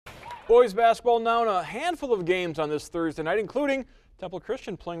Boys basketball now in a handful of games on this Thursday night, including Temple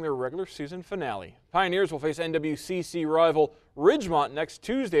Christian playing their regular season finale. Pioneers will face NWCC rival Ridgemont next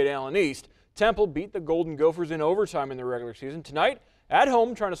Tuesday at Allen East. Temple beat the Golden Gophers in overtime in the regular season. Tonight, at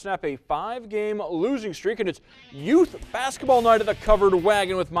home, trying to snap a 5-game losing streak, and it's youth basketball night at the Covered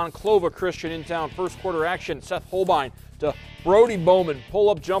Wagon with Monclova Christian in town. First quarter action, Seth Holbein to Brody Bowman.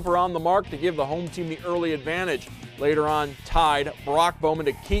 Pull-up jumper on the mark to give the home team the early advantage. Later on, tied, Brock Bowman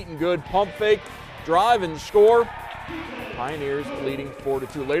to Keaton Good. Pump fake, drive and score. Pioneers leading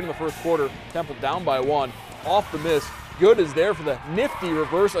 4-2. Late in the first quarter, Temple down by 1. Off the miss, Good is there for the nifty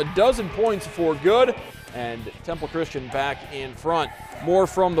reverse. A dozen points for Good, and Temple Christian back in front. More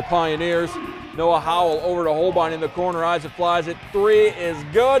from the Pioneers. Noah Howell over to Holbein in the corner. Eyes it flies it. 3 is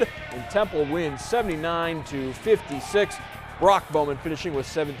good, and Temple wins 79-56. Brock Bowman finishing with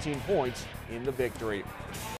 17 points in the victory.